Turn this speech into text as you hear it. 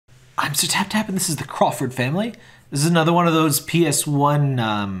I'm Sir Tap Tap, and this is the Crawford family. This is another one of those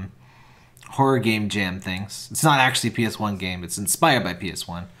PS1 horror game jam things. It's not actually a PS1 game. It's inspired by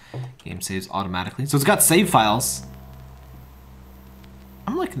PS1. Game saves automatically. So it's got save files.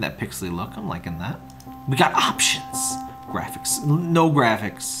 I'm liking that pixely look. I'm liking that. We got options. Graphics. No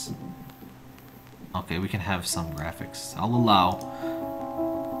graphics. Okay, we can have some graphics. I'll allow.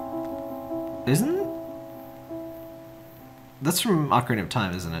 Isn't... That's from Ocarina of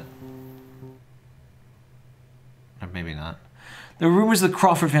Time, isn't it? Or maybe not. There are rumors of the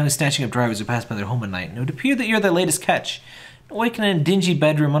Crawford family snatching up drivers who pass by their home at night, and it would appear that you're their latest catch. Awaken in a dingy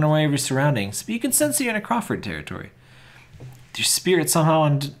bedroom unaware of your surroundings, but you can sense that you're in a Crawford territory. With your spirit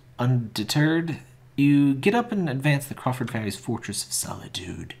somehow undeterred, you get up and advance the Crawford family's fortress of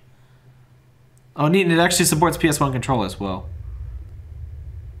solitude. Oh, neat, and it actually supports PS1 control as well.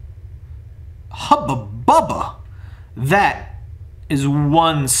 Hubba bubba! That is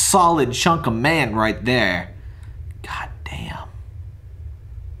one solid chunk of man right there. God damn.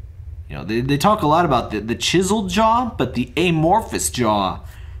 You know, they talk a lot about the chiseled jaw, but the amorphous jaw,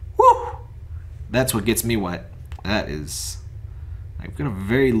 whew, that's what gets me wet. That is... I've got a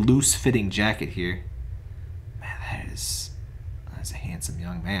very loose-fitting jacket here. Man, that's a handsome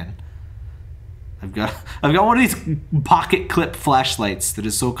young man. I've got one of these pocket clip flashlights that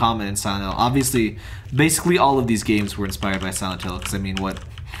is so common in Silent Hill. Obviously, basically all of these games were inspired by Silent Hill, because I mean, what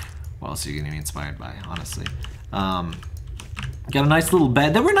else are you going to be inspired by, honestly? Got a nice little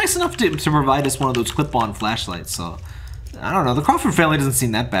bed. They were nice enough to provide us one of those clip-on flashlights, so I don't know. The Crawford family doesn't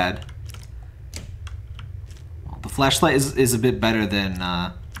seem that bad. Well, the flashlight is a bit better than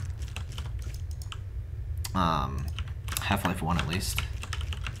Half-Life 1 at least.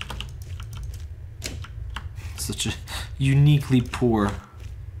 Such a uniquely poor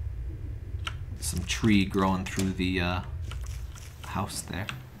some tree growing through the house there.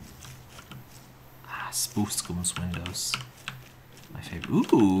 Ah, Spookums windows. My favorite.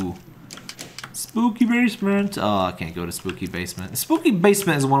 Ooh, spooky basement. Oh, I can't go to spooky basement. Spooky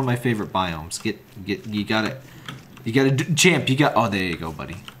basement is one of my favorite biomes. You got it. You got to champ. You got. Oh, there you go,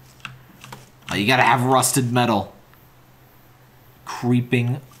 buddy. Oh, you got to have rusted metal.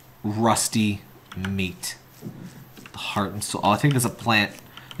 Creeping, rusty meat. The heart and soul. Oh, I think that's a plant.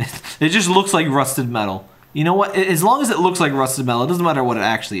 It just looks like rusted metal. You know what? As long as it looks like rusted metal, it doesn't matter what it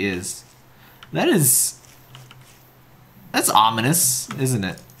actually is. That's ominous, isn't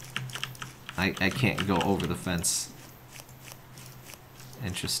it? I can't go over the fence.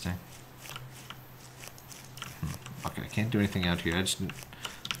 Interesting. Okay, I can't do anything out here. It's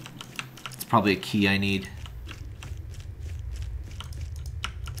probably a key I need.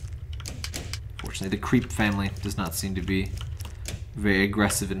 Fortunately, the creep family does not seem to be very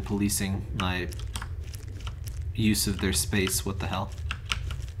aggressive in policing my use of their space. What the hell?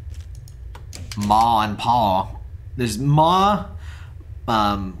 Ma and Pa. There's Ma.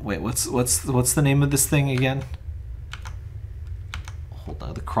 Wait, what's the name of this thing again? Hold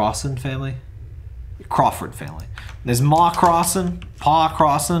on, the Crossan family, the Crawford family. There's Ma Crossan, Pa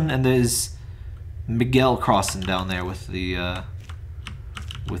Crossan, and there's Miguel Crossan down there with the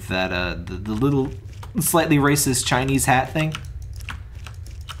the little slightly racist Chinese hat thing.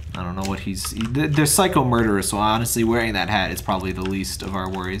 I don't know what they're psycho murderers, so honestly wearing that hat is probably the least of our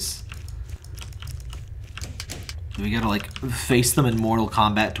worries. Do we gotta like face them in Mortal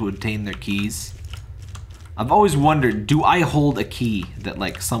Kombat to obtain their keys? I've always wondered, do I hold a key that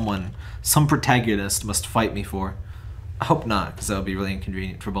like some protagonist must fight me for? I hope not, because that would be really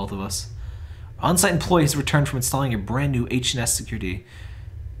inconvenient for both of us. On-site employee has returned from installing a brand new H&S security.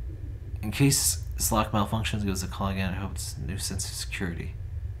 In case this lock malfunctions, goes to call again. I hope it's a new sense of security.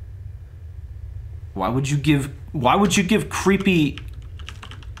 Why would you give creepy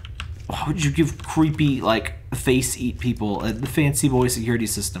like face eat people the fancy boy security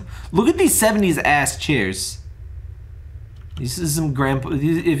system? Look at these 70s ass chairs. This is some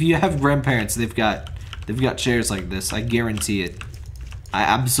if you have grandparents, they've got chairs like this. I guarantee it. I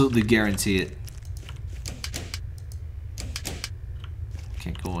absolutely guarantee it.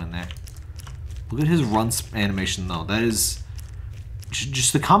 Can't go in there. Look at his run animation though. That is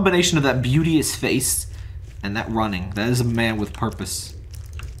just the combination of that beauteous face and that running. That is a man with purpose.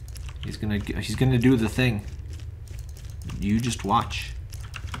 He's gonna do the thing. You just watch.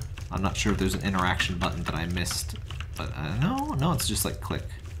 I'm not sure if there's an interaction button that I missed, but no, it's just like click.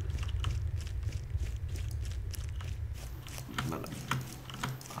 But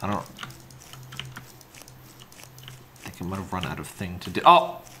I don't think I might have run out of thing to do.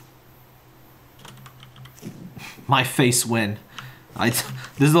 Oh, my face win.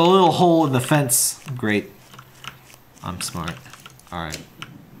 There's a little hole in the fence. Great. I'm smart. Alright.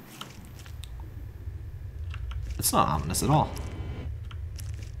 It's not ominous at all.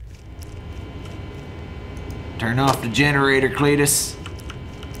 Turn off the generator, Cletus.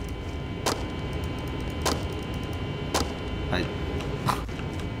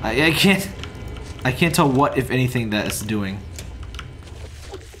 I can't tell what, if anything, that is doing.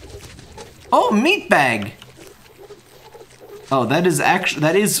 Oh, meat bag. Oh, that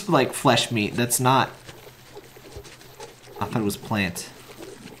is like flesh meat. That's not. I thought it was plant.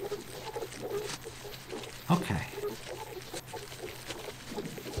 Okay.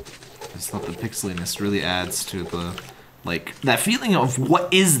 I just thought the pixeliness really adds to the, like, that feeling of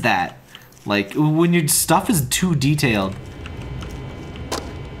what is that? Like, when your stuff is too detailed,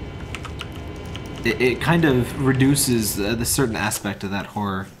 it kind of reduces the certain aspect of that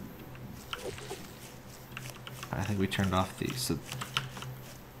horror. I think we turned off these, so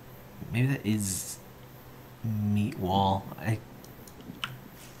maybe that is meat wall.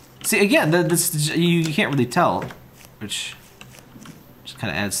 See, again, this you can't really tell, which just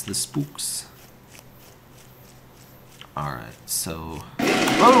kind of adds to the spooks. Alright, so...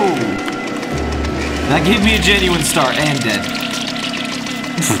 Oh! That gave me a genuine start and dead.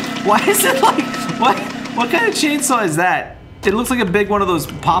 Why is it like... What kind of chainsaw is that? It looks like a big one of those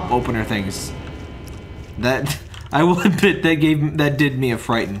pop opener things. That... I will admit that did me a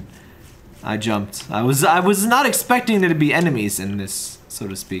frighten. I jumped. I was not expecting there to be enemies in this, so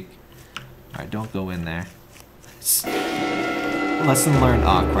to speak. Alright, don't go in there. Lesson learned.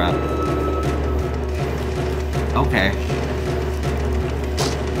 Aw, crap. Okay.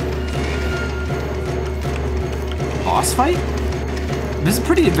 Boss fight? This is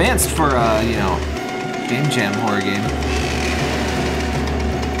pretty advanced for, you know, Game Jam horror game.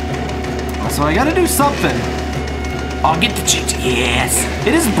 So I gotta do something. I'll get the cheat. Yes!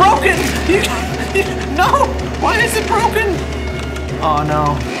 It is broken! No! Why is it broken? Oh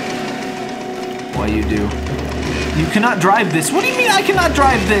no. What you do? You cannot drive this. What do you mean I cannot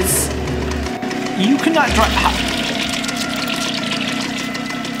drive this? You cannot drive.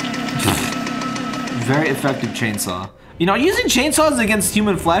 Very effective chainsaw. You know, using chainsaws against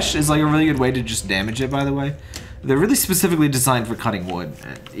human flesh is like a really good way to just damage it, by the way. They're really specifically designed for cutting wood.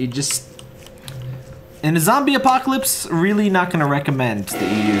 You just... In a zombie apocalypse, really not gonna recommend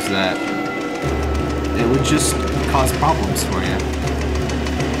that you use that. It would just cause problems for you.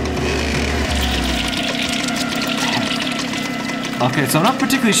 Okay, so I'm not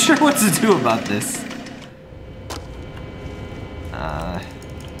particularly sure what to do about this.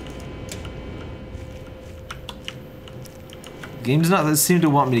 Game does not seem to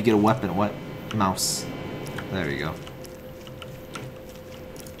want me to get a weapon. What? Mouse. There we go.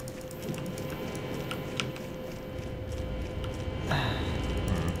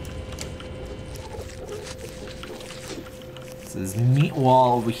 This is meat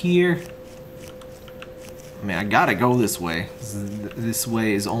wall over here. I mean, I gotta go this way. This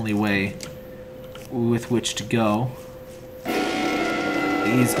way is only way with which to go.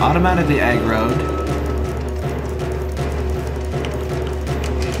 He's automatically aggroed.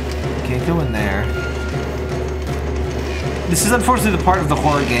 Can't go in there. This is unfortunately the part of the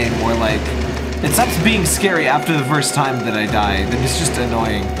horror game where, like, it stops being scary after the first time that I die. Then it's just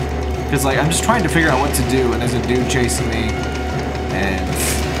annoying. Because, like, I'm just trying to figure out what to do, and there's a dude chasing me. And...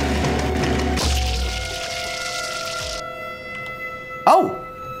 Oh!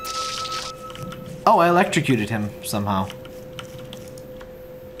 Oh, I electrocuted him somehow.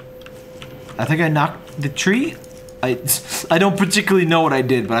 I think I knocked the tree? I don't particularly know what I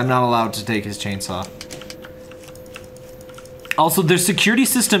did, but I'm not allowed to take his chainsaw. Also, their security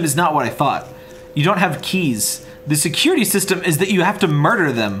system is not what I thought. You don't have keys. The security system is that you have to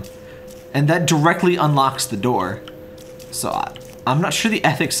murder them, and that directly unlocks the door. So I'm not sure the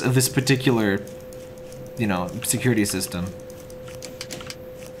ethics of this particular, you know, security system.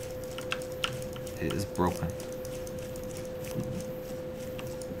 It is broken.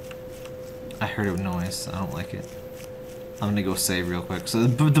 I heard a noise. I don't like it. I'm gonna go save real quick. So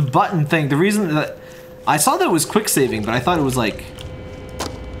the button thing, the reason that I saw that it was quick saving, but I thought it was like,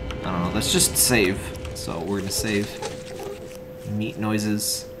 I don't know, let's just save. So we're gonna save. Meat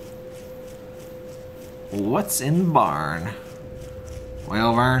noises. What's in the barn?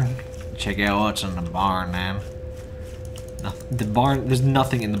 Well, Vern, check out what's in the barn, man. The barn, there's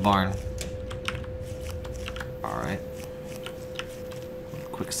nothing in the barn. Alright.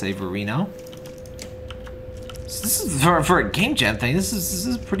 Quick save Reno. So this is for a game jam thing. This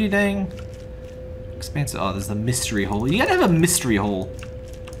is pretty dang expansive. Oh, there's the mystery hole. You gotta have a mystery hole.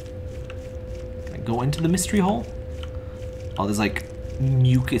 Can I go into the mystery hole? Oh, there's like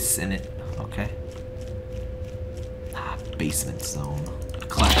mucus in it. Okay. Ah, basement zone.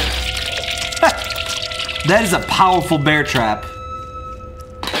 Clap. That is a powerful bear trap.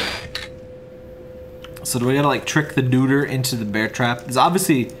 So do we gotta like trick the duder into the bear trap? There's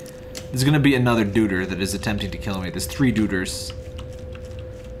obviously, there's gonna be another duder that is attempting to kill me. There's 3 duders.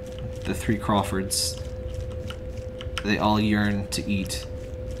 The 3 Crawfords. They all yearn to eat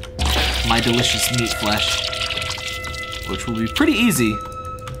my delicious meat flesh, which will be pretty easy.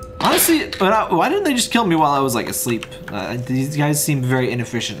 Honestly, but why didn't they just kill me while I was like asleep? These guys seem very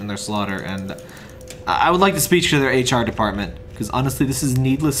inefficient in their slaughter, and I would like to speak to their HR department, because honestly this is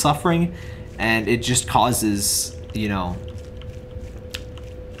needless suffering, and it just causes, you know,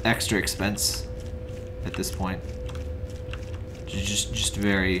 extra expense at this point. Just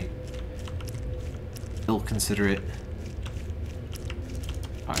very ill-considerate.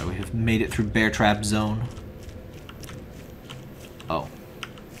 Alright, we have made it through bear trap zone. Oh.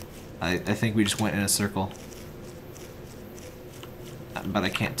 I think we just went in a circle. But I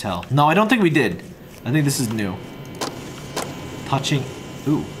can't tell. No, I don't think we did. I think this is new. Touching...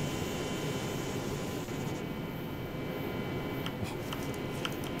 Ooh.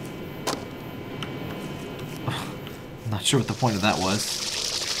 I'm not sure what the point of that was.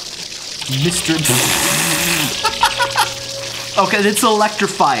 Mr. Okay, it's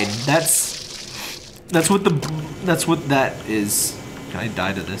electrified. That's what that is. Can I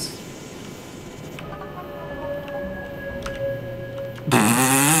die to this?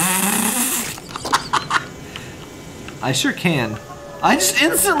 I sure can. I just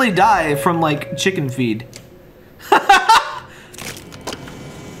instantly die from like chicken feed.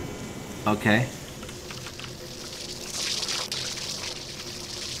 Okay.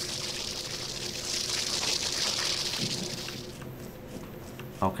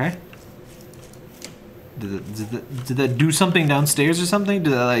 Okay. Did that do something downstairs or something?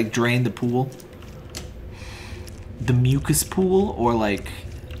 Did that like drain the pool? The mucus pool, or like...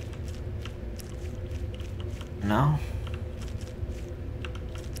 No?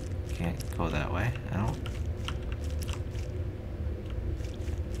 Can't go that way. I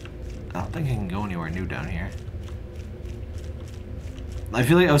don't think I can go anywhere new down here. I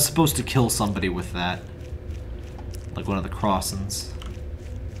feel like I was supposed to kill somebody with that. Like one of the Crawfords.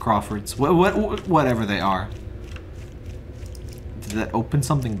 Whatever they are. Did that open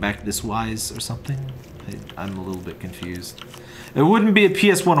something back this wise or something? I'm a little bit confused. It wouldn't be a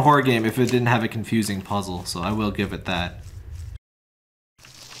PS1 horror game if it didn't have a confusing puzzle, so I will give it that.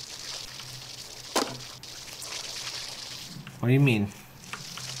 What do you mean?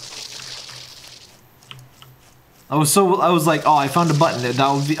 I was like, oh, I found a button.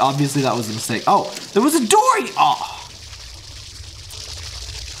 That would be, obviously that was a mistake. Oh, there was a door! Oh!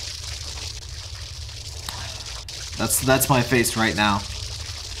 That's my face right now.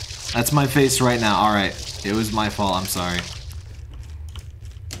 That's my face right now. Alright. It was my fault. I'm sorry.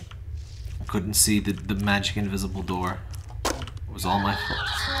 I couldn't see the magic invisible door. It was all my fault.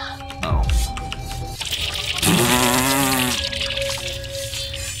 Uh oh.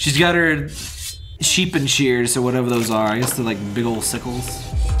 She's got her sheep and shears or whatever those are. I guess they're like big old sickles.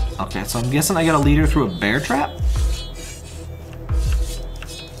 Okay, so I'm guessing I gotta lead her through a bear trap?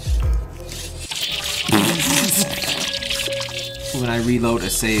 When I reload a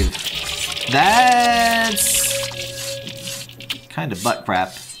save. That's kind of butt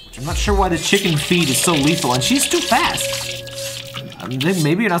crap. I'm not sure why the chicken feed is so lethal, and she's too fast.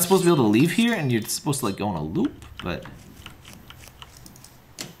 Maybe you're not supposed to be able to leave here, and you're supposed to like go on a loop, but...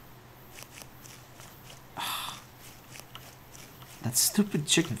 That stupid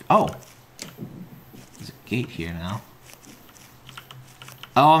chicken... Oh! There's a gate here now.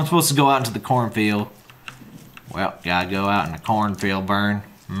 Oh, I'm supposed to go out into the cornfield. Well, gotta go out in the cornfield, burn.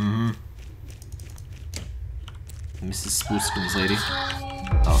 Mm-hmm. Mrs. Spooskin's lady.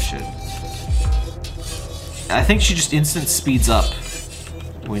 Oh, shit. I think she just instant speeds up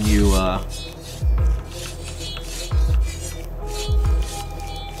when you,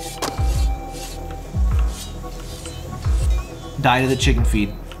 die to the chicken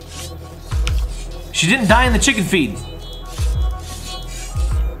feed. She didn't die in the chicken feed!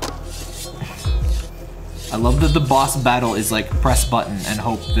 I love that the boss battle is like press button and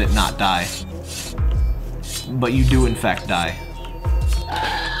hope that not die. But you do in fact die.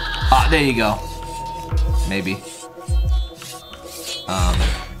 Ah, there you go. Maybe.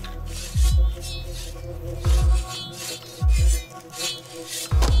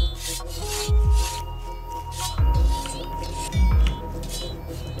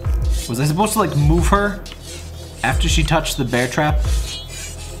 Was I supposed to like move her after she touched the bear trap?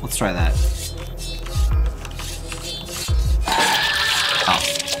 Let's try that.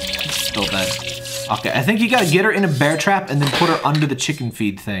 Still dead. Okay, I think you gotta get her in a bear trap and then put her under the chicken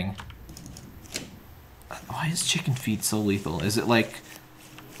feed thing. Why is chicken feed so lethal? Is it like,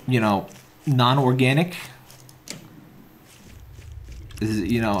 you know, non-organic? Is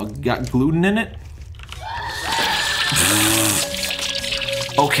it, you know, got gluten in it?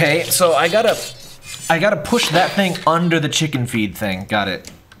 Okay, so I gotta push that thing under the chicken feed thing. Got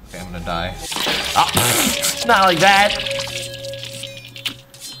it. Okay, I'm gonna die. Oh, not like that.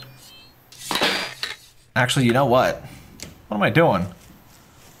 Actually, you know what? What am I doing?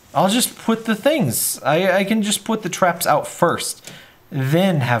 I'll just put the things. I can just put the traps out first,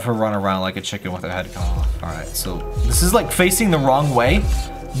 then have her run around like a chicken with her head cut off. All right, so this is like facing the wrong way,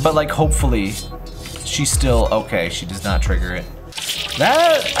 but like hopefully she's still okay. She does not trigger it.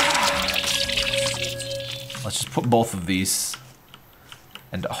 Let's just put both of these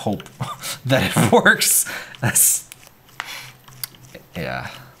and hope that it works. That's, yeah.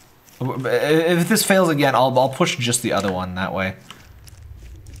 If this fails again, I'll push just the other one that way.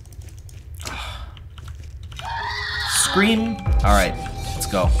 Scream. All right, let's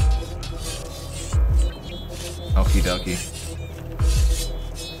go. Okie dokie.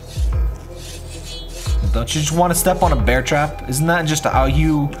 Don't you just want to step on a bear trap? Isn't that just how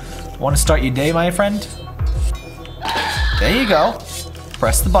you want to start your day, my friend? There you go.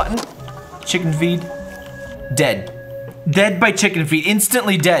 Press the button. Chicken feed. Dead. Dead by chicken feed.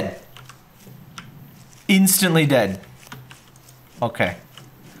 Instantly dead. Instantly dead. Okay.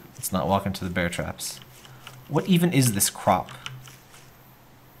 Let's not walk into the bear traps. What even is this crop?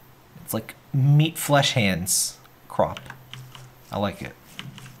 It's like meat flesh hands crop. I like it.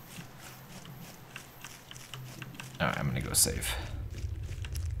 Alright, I'm gonna go save.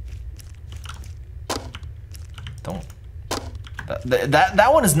 Don't.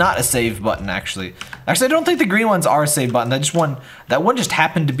 That one is not a save button, actually. Actually, I don't think the green ones are a save button. That one just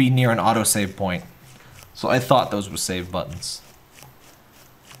happened to be near an autosave point. So I thought those were save buttons.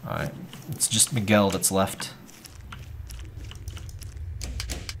 Alright, it's just Miguel that's left.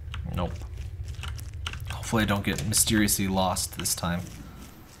 Nope. Hopefully I don't get mysteriously lost this time.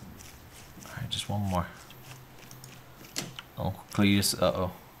 Alright, just one more. Oh, Cletus,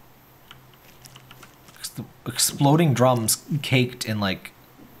 uh-oh. Exploding drums caked in, like,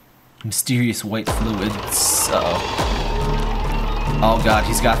 mysterious white fluids. Uh-oh. Oh god,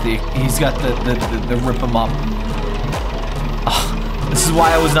 he's got the rip 'em up. Oh, this is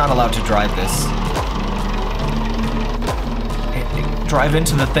why I was not allowed to drive this. Hey, drive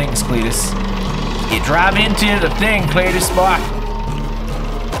into the things, Cletus. You drive into the thing, Cletus, boy.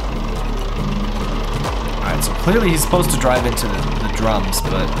 Alright, so clearly he's supposed to drive into the drums,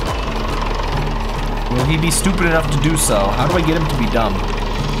 but will he be stupid enough to do so? How do I get him to be dumb?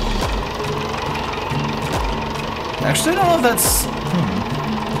 Actually, I don't know if that's...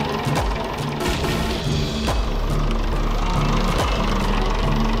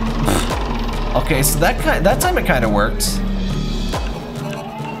 Okay, so that time it kind of worked.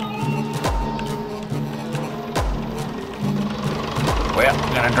 Well,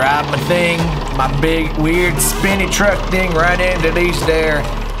 I'm gonna drive my thing, my big, weird, spinny truck thing right into these there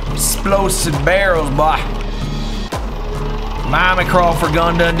explosive barrels, boy. Mommy Crawford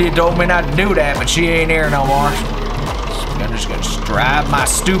done told me not to do that, but she ain't here no more. I'm just gonna drive my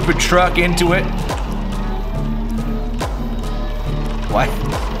stupid truck into it.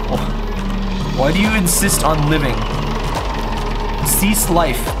 Why do you insist on living? Cease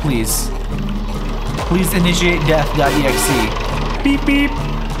life, please. Please initiate death.exe. Beep beep.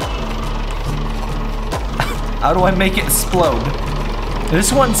 How do I make it explode?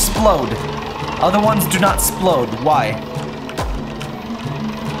 This one explode. Other ones do not explode. Why?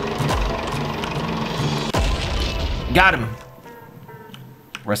 Got him.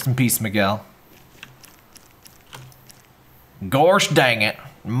 Rest in peace, Miguel. Gosh dang it.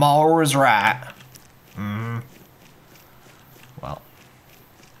 Maul was right. Well.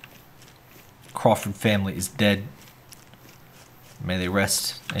 Crawford family is dead. May they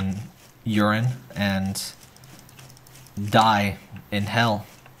rest in urine and die in hell.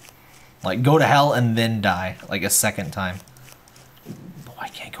 Like, go to hell and then die. Like, a second time. Oh, I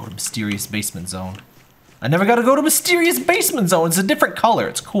can't go to Mysterious Basement Zone. I never got to go to Mysterious Basement Zone. It's a different color.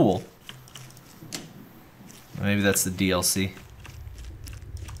 It's cool. Maybe that's the DLC.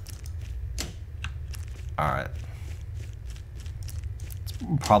 Alright. It's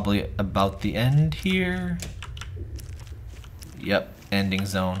probably about the end here. Yep, ending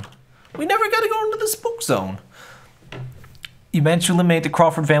zone. We never got to go into the spook zone. You managed to eliminate the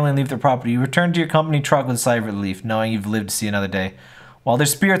Crawford family and leave their property. You return to your company truck with a sigh of relief, knowing you've lived to see another day. While their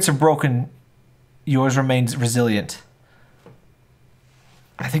spirits are broken, yours remains resilient.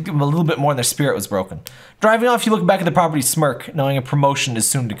 I think a little bit more than their spirit was broken. Driving off, you look back at the property, smirk, knowing a promotion is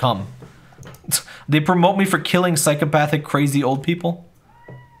soon to come. They promote me for killing psychopathic, crazy old people.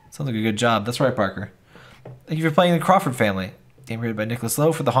 Sounds like a good job. That's right, Parker. Thank you for playing the Crawford family. Game created by Nicholas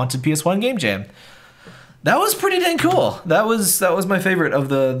Lowe for the Haunted PS1 Game Jam. That was pretty dang cool. That was my favorite of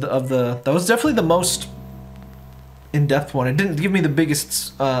the that was definitely the most in-depth one. It didn't give me the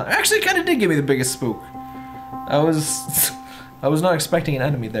biggest actually it kind of did give me the biggest spook. I was not expecting an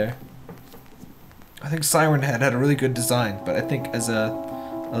enemy there. I think Siren Head had a really good design, but I think as a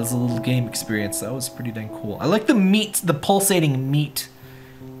little game experience, that was pretty dang cool. I like the pulsating meat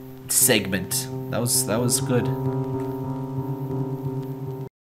segment. That was good.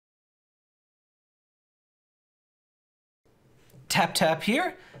 Tap tap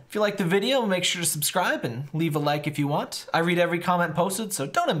here. If you like the video, make sure to subscribe and leave a like if you want. I read every comment posted, so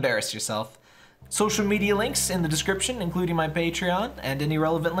don't embarrass yourself. Social media links in the description, including my Patreon and any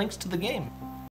relevant links to the game.